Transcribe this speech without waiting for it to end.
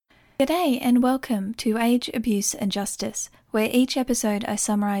G'day and welcome to Age, Abuse and Justice, where each episode I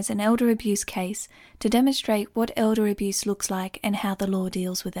summarise an elder abuse case to demonstrate what elder abuse looks like and how the law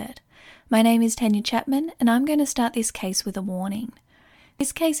deals with it. My name is Tanya Chapman and I'm going to start this case with a warning.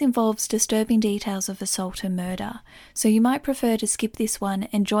 This case involves disturbing details of assault and murder, so you might prefer to skip this one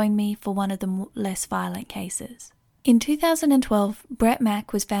and join me for one of the less violent cases. In 2012, Brett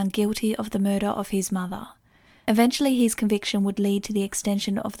Mack was found guilty of the murder of his mother. Eventually his conviction would lead to the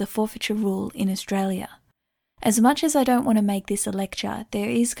extension of the forfeiture rule in Australia. As much as I don't want to make this a lecture, there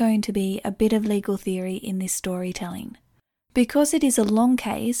is going to be a bit of legal theory in this storytelling. Because it is a long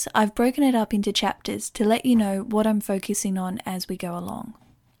case, I've broken it up into chapters to let you know what I'm focusing on as we go along.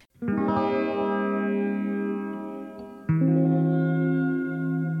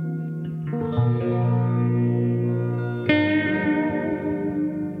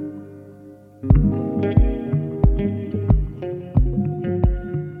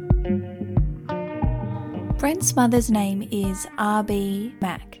 Brent's mother's name is R.B.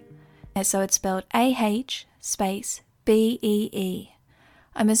 Mack, so it's spelled A-H space B-E-E.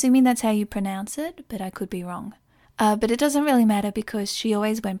 I'm assuming that's how you pronounce it, but I could be wrong. But it doesn't really matter because she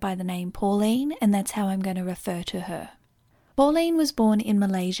always went by the name Pauline, and that's how I'm going to refer to her. Pauline was born in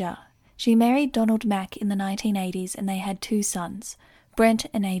Malaysia. She married Donald Mack in the 1980s and they had two sons, Brent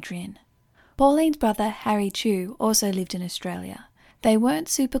and Adrian. Pauline's brother, Harry Chu, also lived in Australia. They weren't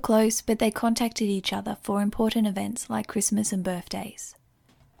super close, but they contacted each other for important events like Christmas and birthdays.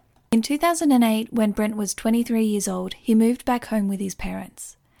 In 2008, when Brent was 23 years old, he moved back home with his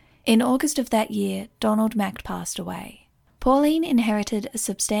parents. In August of that year, Donald Mack passed away. Pauline inherited a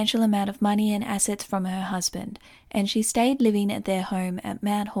substantial amount of money and assets from her husband, and she stayed living at their home at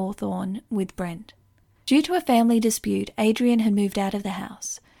Mount Hawthorn with Brent. Due to a family dispute, Adrian had moved out of the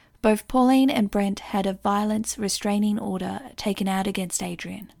house. Both Pauline and Brent had a violence restraining order taken out against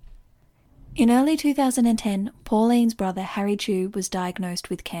Adrian. In early 2010, Pauline's brother Harry Chu was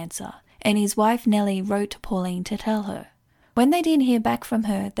diagnosed with cancer, and his wife Nellie wrote to Pauline to tell her. When they didn't hear back from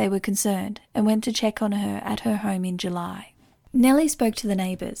her, they were concerned and went to check on her at her home in July. Nellie spoke to the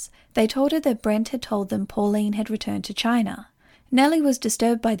neighbours. They told her that Brent had told them Pauline had returned to China. Nellie was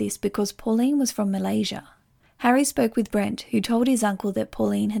disturbed by this because Pauline was from Malaysia. Harry spoke with Brent, who told his uncle that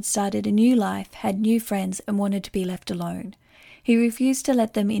Pauline had started a new life, had new friends and wanted to be left alone. He refused to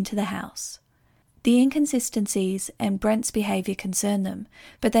let them into the house. The inconsistencies and Brent's behaviour concerned them,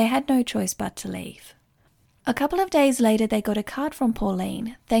 but they had no choice but to leave. A couple of days later they got a card from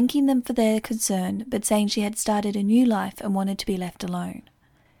Pauline, thanking them for their concern but saying she had started a new life and wanted to be left alone.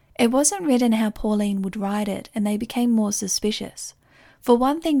 It wasn't written how Pauline would write it and they became more suspicious. For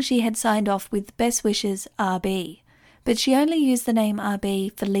one thing, she had signed off with best wishes RB, but she only used the name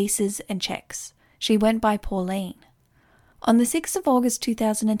RB for leases and checks. She went by Pauline. On the 6th of August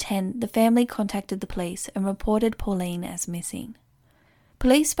 2010, the family contacted the police and reported Pauline as missing.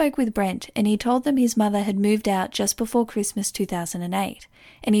 Police spoke with Brent and he told them his mother had moved out just before Christmas 2008,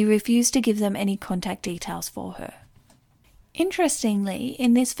 and he refused to give them any contact details for her. Interestingly,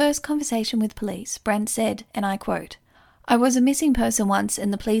 in this first conversation with police, Brent said, and I quote, "I was a missing person once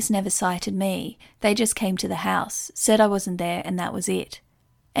and the police never cited me. They just came to the house, said I wasn't there and that was it."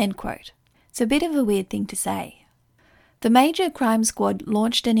 End quote. It's a bit of a weird thing to say. The Major Crime Squad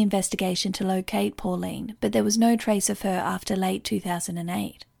launched an investigation to locate Pauline, but there was no trace of her after late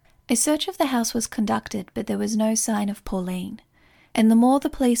 2008. A search of the house was conducted, but there was no sign of Pauline. And the more the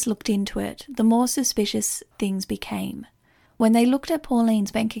police looked into it, the more suspicious things became. When they looked at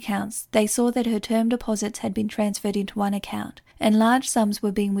Pauline's bank accounts, they saw that her term deposits had been transferred into one account, and large sums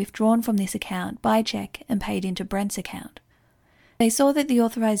were being withdrawn from this account by cheque and paid into Brent's account. They saw that the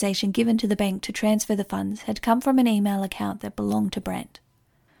authorisation given to the bank to transfer the funds had come from an email account that belonged to Brent.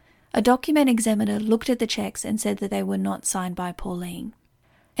 A document examiner looked at the cheques and said that they were not signed by Pauline.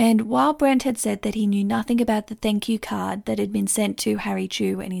 And while Brent had said that he knew nothing about the thank you card that had been sent to Harry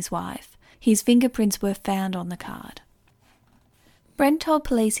Chu and his wife, his fingerprints were found on the card. Brent told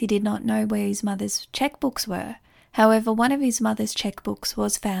police he did not know where his mother's checkbooks were. However, one of his mother's checkbooks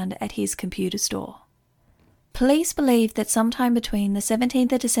was found at his computer store. Police believe that sometime between the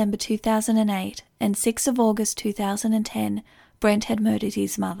 17th of December 2008 and 6th of August 2010, Brent had murdered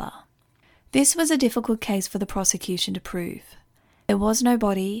his mother. This was a difficult case for the prosecution to prove. There was no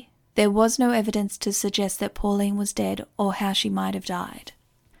body, there was no evidence to suggest that Pauline was dead or how she might have died.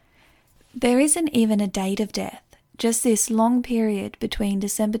 There isn't even a date of death. Just this long period between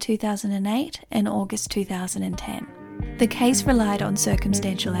December 2008 and August 2010. The case relied on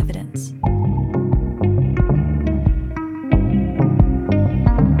circumstantial evidence.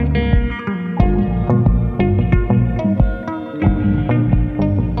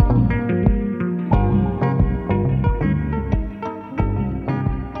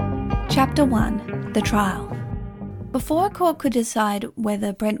 Chapter 1. The Trial. Before a court could decide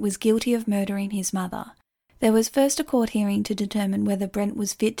whether Brent was guilty of murdering his mother, there was first a court hearing to determine whether Brent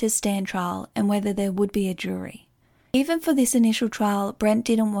was fit to stand trial and whether there would be a jury. Even for this initial trial, Brent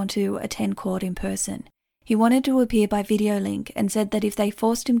didn't want to attend court in person. He wanted to appear by video link and said that if they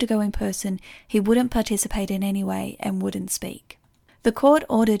forced him to go in person, he wouldn't participate in any way and wouldn't speak. The court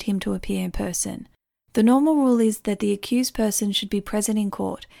ordered him to appear in person. The normal rule is that the accused person should be present in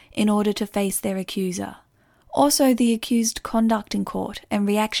court in order to face their accuser. Also, the accused conduct in court and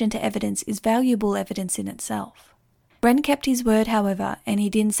reaction to evidence is valuable evidence in itself. Brent kept his word, however, and he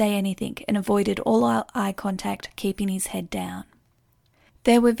didn't say anything and avoided all eye contact, keeping his head down.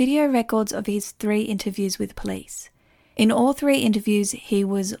 There were video records of his 3 interviews with police. In all 3 interviews, he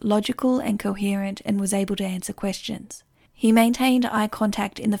was logical and coherent and was able to answer questions. He maintained eye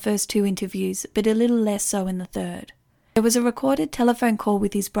contact in the first 2 interviews, but a little less so in the third. There was a recorded telephone call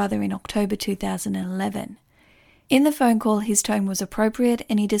with his brother in October 2011. In the phone call, his tone was appropriate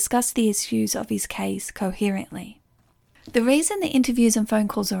and he discussed the issues of his case coherently. The reason the interviews and phone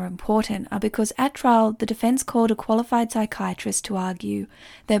calls are important are because at trial, the defense called a qualified psychiatrist to argue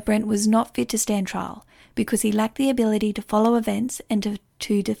that Brent was not fit to stand trial because he lacked the ability to follow events and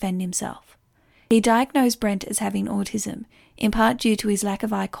to defend himself. He diagnosed Brent as having autism, in part due to his lack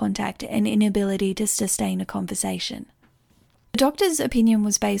of eye contact and inability to sustain a conversation. The doctor's opinion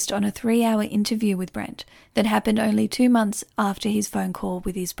was based on a 3-hour interview with Brent that happened only 2 months after his phone call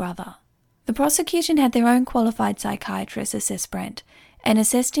with his brother. The prosecution had their own qualified psychiatrist assess Brent and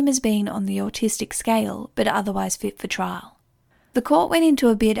assessed him as being on the autistic scale but otherwise fit for trial. The court went into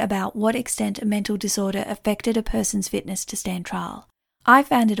a bit about what extent a mental disorder affected a person's fitness to stand trial. I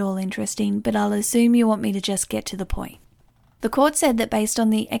found it all interesting, but I'll assume you want me to just get to the point. The court said that based on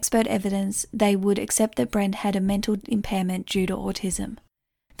the expert evidence, they would accept that Brent had a mental impairment due to autism.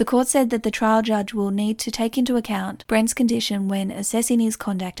 The court said that the trial judge will need to take into account Brent's condition when assessing his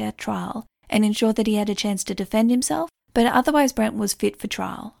conduct at trial and ensure that he had a chance to defend himself, but otherwise Brent was fit for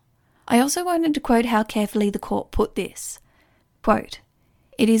trial. I also wanted to quote how carefully the court put this. Quote,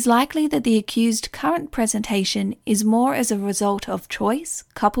 "It is likely that the accused's current presentation is more as a result of choice,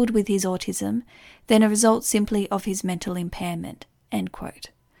 coupled with his autism, than a result simply of his mental impairment," end quote.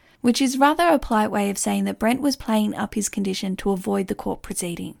 Which is rather a polite way of saying that Brent was playing up his condition to avoid the court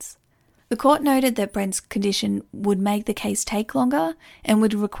proceedings. The court noted that Brent's condition would make the case take longer and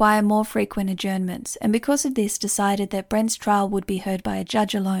would require more frequent adjournments, and because of this decided that Brent's trial would be heard by a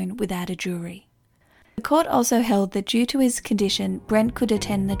judge alone without a jury. The court also held that due to his condition, Brent could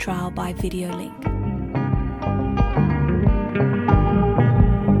attend the trial by video link.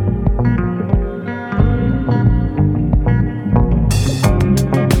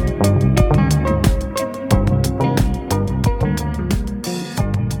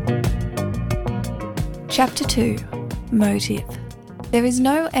 Chapter 2. Motive. There is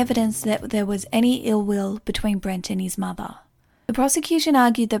no evidence that there was any ill will between Brent and his mother. The prosecution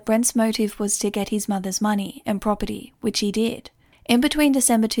argued that Brent's motive was to get his mother's money and property, which he did. In between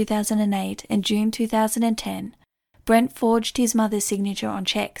December 2008 and June 2010, Brent forged his mother's signature on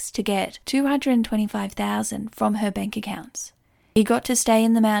checks to get $225,000 from her bank accounts. He got to stay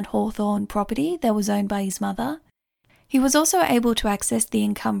in the Mount Hawthorne property that was owned by his mother. He was also able to access the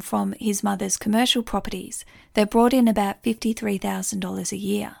income from his mother's commercial properties that brought in about $53,000 a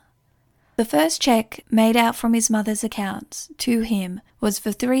year. The first check made out from his mother's accounts to him was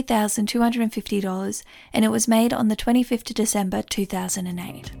for $3,250 and it was made on the 25th of December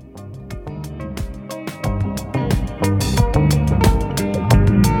 2008.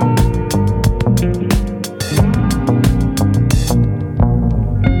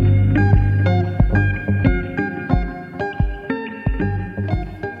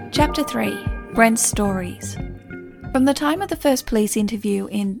 Chapter 3. Brent's Stories. From the time of the first police interview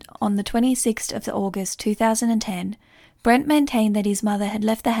on the 26th of August 2010, Brent maintained that his mother had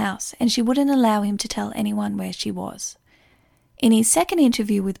left the house and she wouldn't allow him to tell anyone where she was. In his second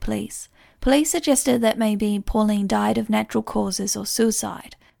interview with police suggested that maybe Pauline died of natural causes or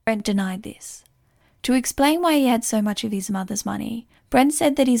suicide. Brent denied this. To explain why he had so much of his mother's money, Brent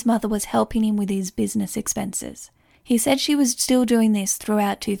said that his mother was helping him with his business expenses. He said she was still doing this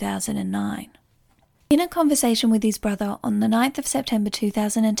throughout 2009. In a conversation with his brother on the 9th of September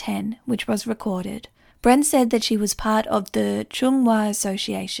 2010, which was recorded, Brent said that she was part of the Chung Hwa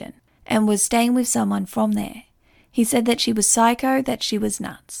Association and was staying with someone from there. He said that she was psycho, that she was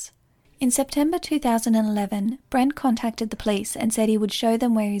nuts. In September 2011, Brent contacted the police and said he would show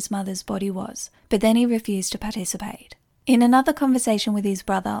them where his mother's body was, but then he refused to participate. In another conversation with his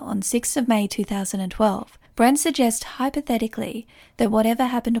brother on 6th of May 2012, Brent suggests hypothetically that whatever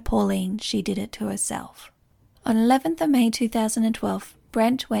happened to Pauline, she did it to herself. On 11th of May 2012,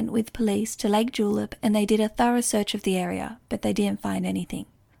 Brent went with police to Lake Julep and they did a thorough search of the area, but they didn't find anything.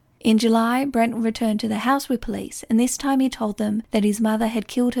 In July, Brent returned to the house with police, and this time he told them that his mother had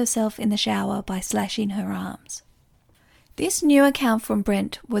killed herself in the shower by slashing her arms. This new account from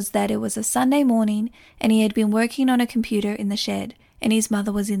Brent was that it was a Sunday morning and he had been working on a computer in the shed and his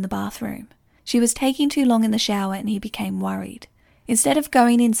mother was in the bathroom. She was taking too long in the shower and he became worried. Instead of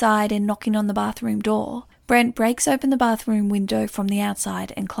going inside and knocking on the bathroom door, Brent breaks open the bathroom window from the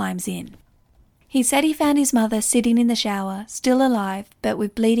outside and climbs in. He said he found his mother sitting in the shower, still alive, but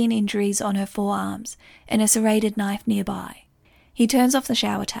with bleeding injuries on her forearms and a serrated knife nearby. He turns off the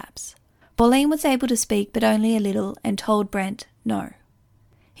shower taps. Pauline was able to speak, but only a little, and told Brent no.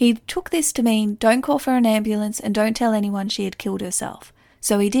 He took this to mean don't call for an ambulance and don't tell anyone she had killed herself,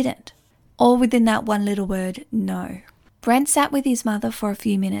 so he didn't. All within that one little word, no. Brent sat with his mother for a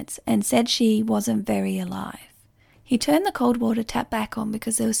few minutes and said she wasn't very alive. He turned the cold water tap back on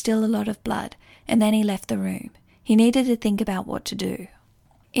because there was still a lot of blood, and then he left the room. He needed to think about what to do.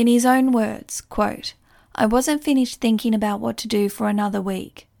 In his own words, quote, "I wasn't finished thinking about what to do for another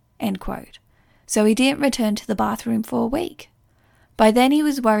week," end quote. So he didn't return to the bathroom for a week. By then he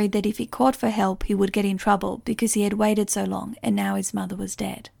was worried that if he called for help he would get in trouble because he had waited so long and now his mother was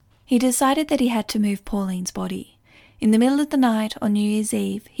dead. He decided that he had to move Pauline's body. In the middle of the night on New Year's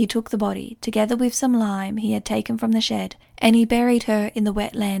Eve, he took the body, together with some lime he had taken from the shed, and he buried her in the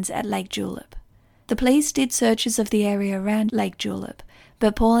wetlands at Lake Julep. The police did searches of the area around Lake Julep,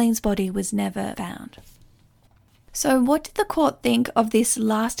 but Pauline's body was never found. So what did the court think of this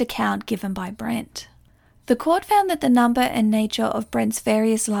last account given by Brent? The court found that the number and nature of Brent's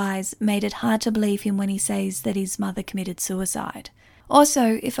various lies made it hard to believe him when he says that his mother committed suicide.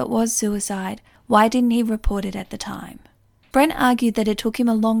 Also, if it was suicide, why didn't he report it at the time? Brent argued that it took him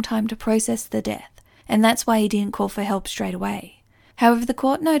a long time to process the death, and that's why he didn't call for help straight away. However, the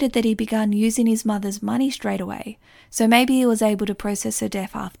court noted that he began using his mother's money straight away, so maybe he was able to process her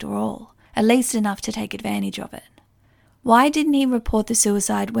death after all, at least enough to take advantage of it. Why didn't he report the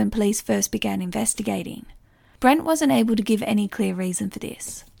suicide when police first began investigating? Brent wasn't able to give any clear reason for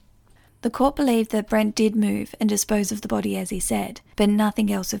this. The court believed that Brent did move and dispose of the body as he said, but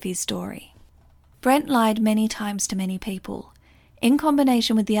nothing else of his story. Brent lied many times to many people. In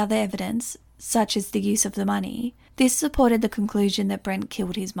combination with the other evidence, such as the use of the money, this supported the conclusion that Brent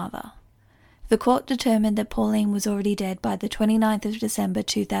killed his mother. The court determined that Pauline was already dead by the 29th of December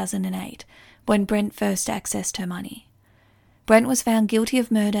 2008, when Brent first accessed her money. Brent was found guilty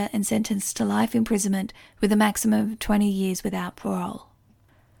of murder and sentenced to life imprisonment with a maximum of 20 years without parole.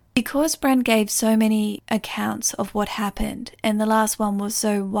 Because Brent gave so many accounts of what happened, and the last one was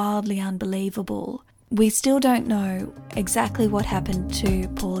so wildly unbelievable, we still don't know exactly what happened to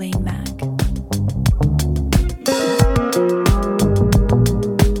Pauline Mack.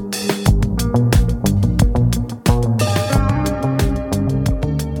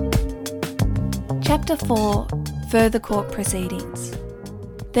 Chapter 4. Further Court Proceedings.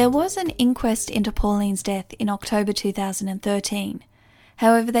 There was an inquest into Pauline's death in October 2013.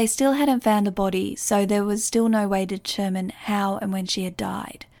 However, they still hadn't found a body, so there was still no way to determine how and when she had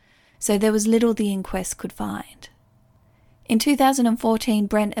died. So there was little the inquest could find. In 2014,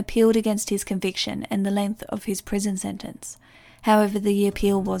 Brent appealed against his conviction and the length of his prison sentence. However, the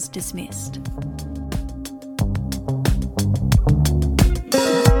appeal was dismissed.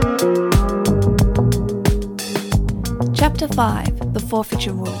 Chapter 5. The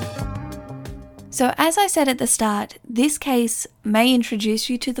Forfeiture Rule. So as I said at the start, this case may introduce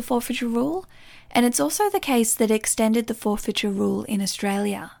you to the forfeiture rule, and it's also the case that extended the forfeiture rule in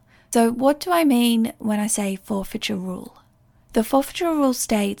Australia. So what do I mean when I say forfeiture rule? The forfeiture rule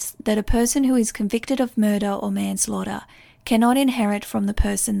states that a person who is convicted of murder or manslaughter cannot inherit from the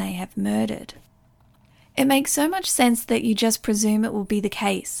person they have murdered. It makes so much sense that you just presume it will be the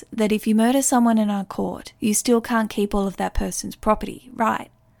case that if you murder someone in our court, you still can't keep all of that person's property,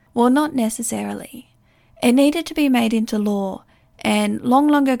 right? Well, not necessarily. It needed to be made into law, and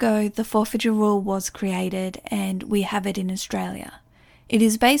long ago the forfeiture rule was created and we have it in Australia. It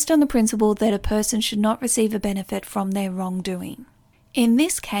is based on the principle that a person should not receive a benefit from their wrongdoing. In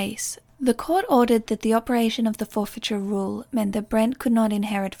this case, the court ordered that the operation of the forfeiture rule meant that Brent could not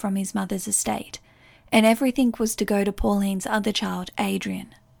inherit from his mother's estate, and everything was to go to Pauline's other child,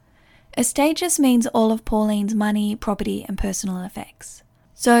 Adrian. Estate just means all of Pauline's money, property, and personal effects.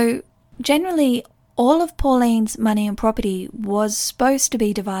 So, generally, all of Pauline's money and property was supposed to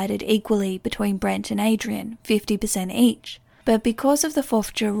be divided equally between Brent and Adrian, 50% each. But because of the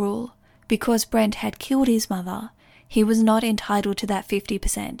forfeiture rule, because Brent had killed his mother, he was not entitled to that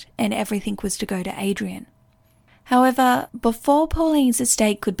 50% and everything was to go to Adrian. However, before Pauline's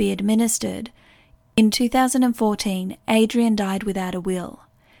estate could be administered, in 2014, Adrian died without a will,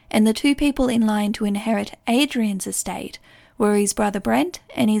 and the two people in line to inherit Adrian's estate were his brother Brent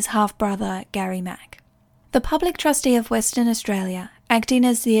and his half-brother Gary Mack. The Public Trustee of Western Australia, acting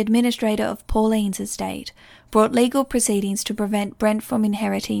as the administrator of Pauline's estate, brought legal proceedings to prevent Brent from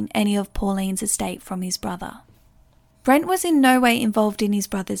inheriting any of Pauline's estate from his brother. Brent was in no way involved in his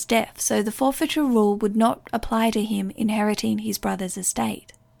brother's death, so the forfeiture rule would not apply to him inheriting his brother's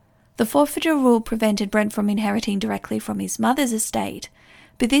estate. The forfeiture rule prevented Brent from inheriting directly from his mother's estate,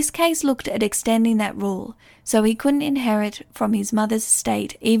 but this case looked at extending that rule, so he couldn't inherit from his mother's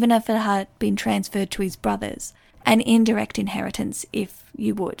estate even if it had been transferred to his brother's, an indirect inheritance if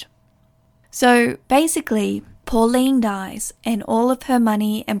you would. So basically, Pauline dies and all of her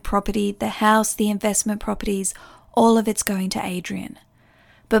money and property, the house, the investment properties, all of it's going to Adrian.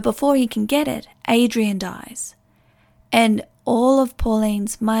 But before he can get it, Adrian dies. And all of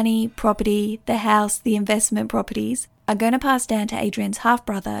Pauline's money, property, the house, the investment properties are going to pass down to Adrian's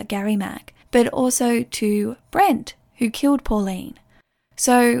half-brother, Gary Mack, but also to Brent, who killed Pauline.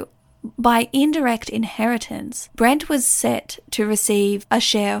 So by indirect inheritance, Brent was set to receive a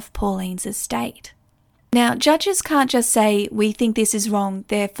share of Pauline's estate. Now, judges can't just say, we think this is wrong,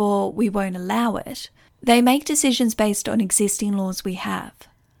 therefore we won't allow it. They make decisions based on existing laws we have.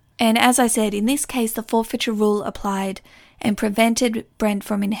 And as I said, in this case, the forfeiture rule applied and prevented Brent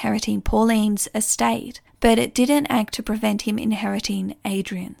from inheriting Pauline's estate, but it didn't act to prevent him inheriting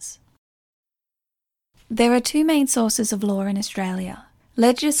Adrian's. There are two main sources of law in Australia: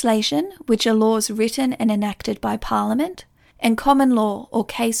 legislation, which are laws written and enacted by Parliament, and common law or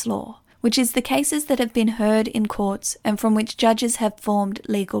case law, which is the cases that have been heard in courts and from which judges have formed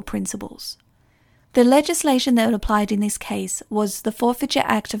legal principles. The legislation that applied in this case was the Forfeiture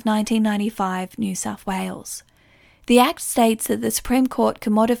Act of 1995, New South Wales. The Act states that the Supreme Court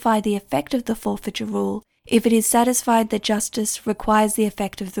can modify the effect of the forfeiture rule if it is satisfied that justice requires the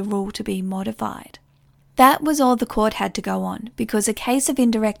effect of the rule to be modified. That was all the court had to go on, because a case of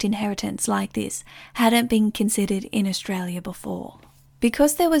indirect inheritance like this hadn't been considered in Australia before.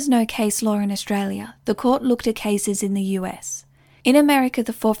 Because there was no case law in Australia, the court looked at cases in the US. In America,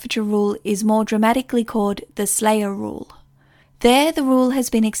 the forfeiture rule is more dramatically called the Slayer Rule. There, the rule has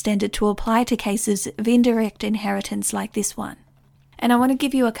been extended to apply to cases of indirect inheritance like this one. And I want to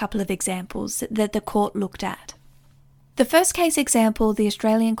give you a couple of examples that the court looked at. The first case example the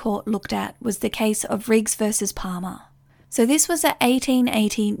Australian court looked at was the case of Riggs versus Palmer. So this was an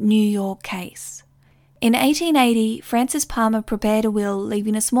 1880 New York case. In 1880, Francis Palmer prepared a will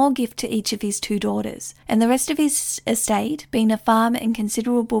leaving a small gift to each of his two daughters, and the rest of his estate, being a farm and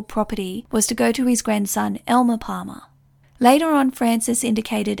considerable property, was to go to his grandson Elmer Palmer. Later on, Francis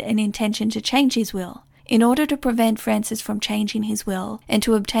indicated an intention to change his will. In order to prevent Francis from changing his will and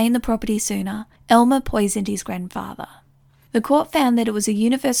to obtain the property sooner, Elmer poisoned his grandfather. The court found that it was a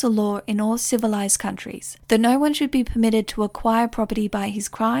universal law in all civilized countries that no one should be permitted to acquire property by his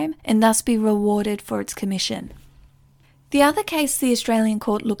crime and thus be rewarded for its commission. The other case the Australian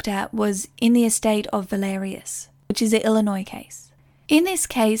court looked at was in the estate of Valerius, which is an Illinois case. In this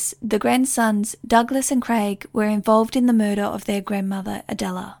case, the grandsons Douglas and Craig were involved in the murder of their grandmother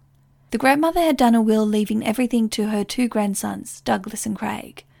Adela. The grandmother had done a will leaving everything to her two grandsons, Douglas and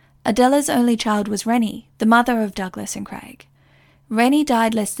Craig. Adela's only child was Rennie, the mother of Douglas and Craig. Rennie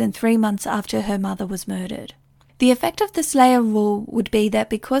died less than 3 months after her mother was murdered. The effect of the Slayer rule would be that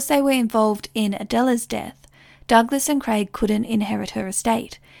because they were involved in Adela's death, Douglas and Craig couldn't inherit her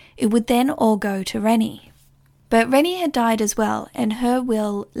estate. It would then all go to Rennie. But Rennie had died as well, and her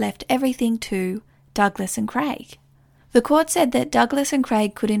will left everything to Douglas and Craig. The court said that Douglas and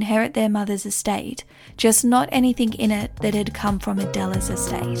Craig could inherit their mother's estate, just not anything in it that had come from Adela's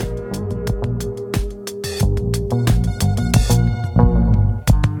estate.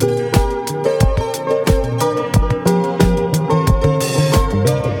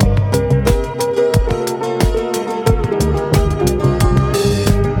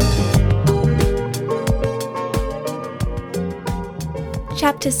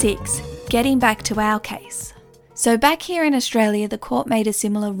 Chapter 6. Getting back to our case. So back here in Australia, the court made a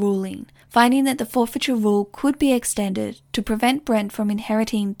similar ruling, finding that the forfeiture rule could be extended to prevent Brent from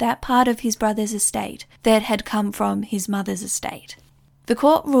inheriting that part of his brother's estate that had come from his mother's estate. The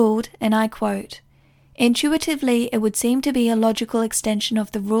court ruled, and I quote, "Intuitively, it would seem to be a logical extension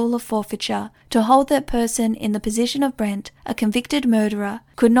of the rule of forfeiture to hold that person in the position of Brent, a convicted murderer,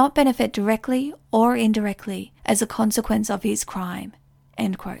 could not benefit directly or indirectly as a consequence of his crime."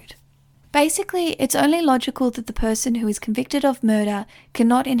 End quote. Basically, it's only logical that the person who is convicted of murder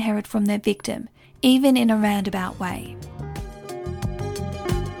cannot inherit from their victim, even in a roundabout way.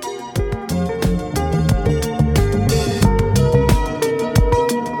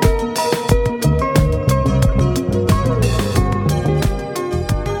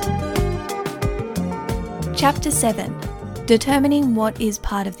 Chapter 7. Determining what is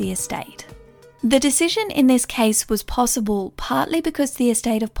part of the estate. The decision in this case was possible partly because the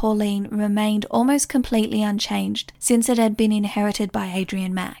estate of Pauline remained almost completely unchanged since it had been inherited by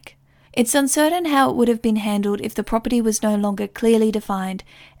Adrian Mack. It's uncertain how it would have been handled if the property was no longer clearly defined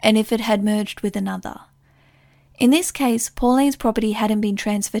and if it had merged with another. In this case, Pauline's property hadn't been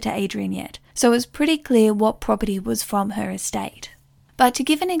transferred to Adrian yet, so it was pretty clear what property was from her estate. But to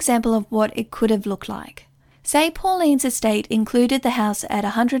give an example of what it could have looked like, say Pauline's estate included the house at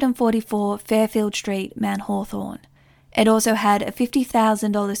 144 Fairfield Street, Mount Hawthorn. It also had a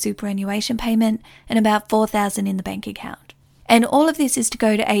 $50,000 superannuation payment and about $4,000 in the bank account. And all of this is to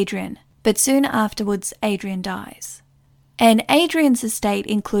go to Adrian, but soon afterwards Adrian dies. And Adrian's estate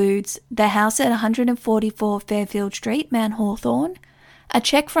includes the house at 144 Fairfield Street, Mount Hawthorn, a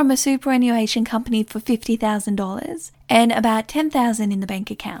cheque from a superannuation company for $50,000, and about $10,000 in the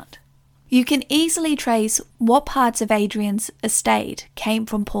bank account. You can easily trace what parts of Adrian's estate came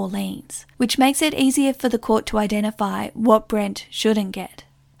from Pauline's, which makes it easier for the court to identify what Brent shouldn't get.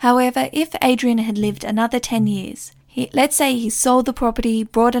 However, if Adrian had lived another 10 years, let's say he sold the property,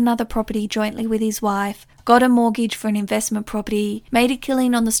 bought another property jointly with his wife, got a mortgage for an investment property, made a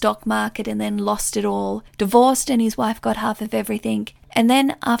killing on the stock market and then lost it all, divorced and his wife got half of everything, and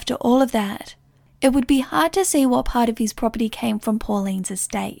then after all of that, it would be hard to see what part of his property came from Pauline's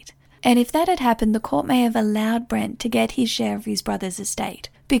estate. And if that had happened, the court may have allowed Brent to get his share of his brother's estate,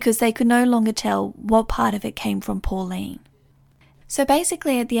 because they could no longer tell what part of it came from Pauline. So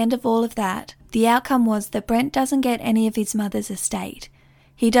basically, at the end of all of that, the outcome was that Brent doesn't get any of his mother's estate.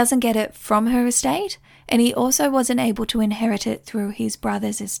 He doesn't get it from her estate, and he also wasn't able to inherit it through his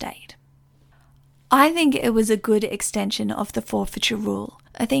brother's estate. I think it was a good extension of the forfeiture rule.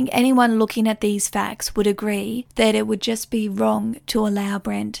 I think anyone looking at these facts would agree that it would just be wrong to allow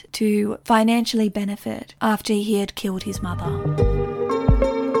Brent to financially benefit after he had killed his mother.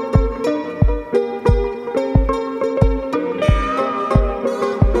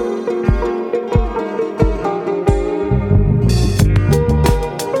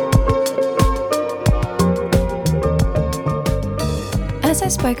 As I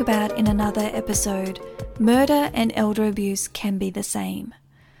spoke about in another episode, murder and elder abuse can be the same.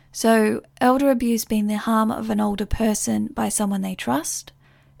 So, elder abuse being the harm of an older person by someone they trust,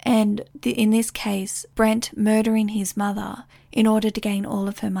 and in this case, Brent murdering his mother in order to gain all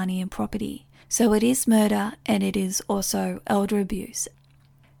of her money and property. So it is murder and it is also elder abuse.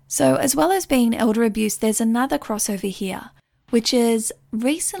 So as well as being elder abuse, there's another crossover here, which is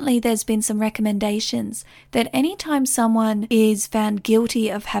recently there's been some recommendations that anytime someone is found guilty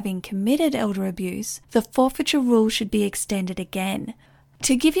of having committed elder abuse, the forfeiture rule should be extended again.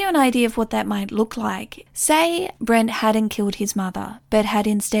 To give you an idea of what that might look like, say Brent hadn't killed his mother, but had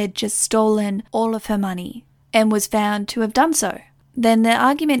instead just stolen all of her money and was found to have done so. Then the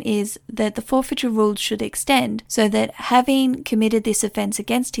argument is that the forfeiture rules should extend so that having committed this offence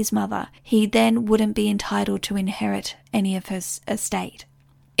against his mother, he then wouldn't be entitled to inherit any of her estate.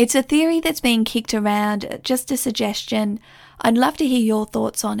 It's a theory that's being kicked around, just a suggestion. I'd love to hear your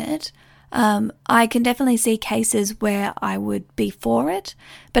thoughts on it. I can definitely see cases where I would be for it,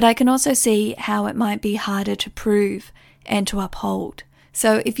 but I can also see how it might be harder to prove and to uphold.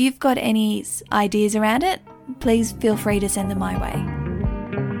 So if you've got any ideas around it, please feel free to send them my way.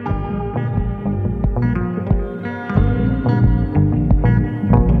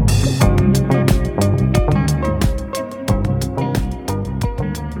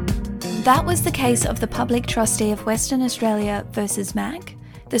 That was the case of the Public Trustee of Western Australia versus Mack.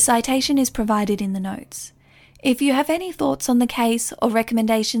 The citation is provided in the notes. If you have any thoughts on the case or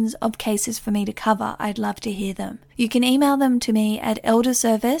recommendations of cases for me to cover, I'd love to hear them. You can email them to me at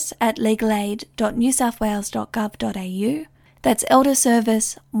elderservice@legalaid.newsouthwales.gov.au. That's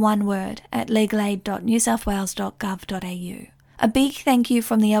elderservice, one word, at legalaid.newsouthwales.gov.au. A big thank you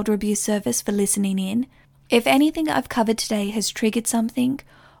from the Elder Abuse Service for listening in. If anything I've covered today has triggered something,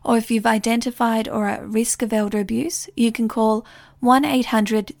 or if you've identified or are at risk of elder abuse, you can call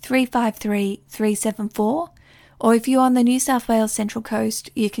 1-800-353-374, or if you're on the New South Wales Central Coast,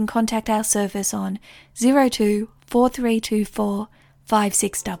 you can contact our service on 02 4324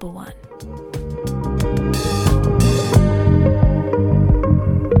 5611.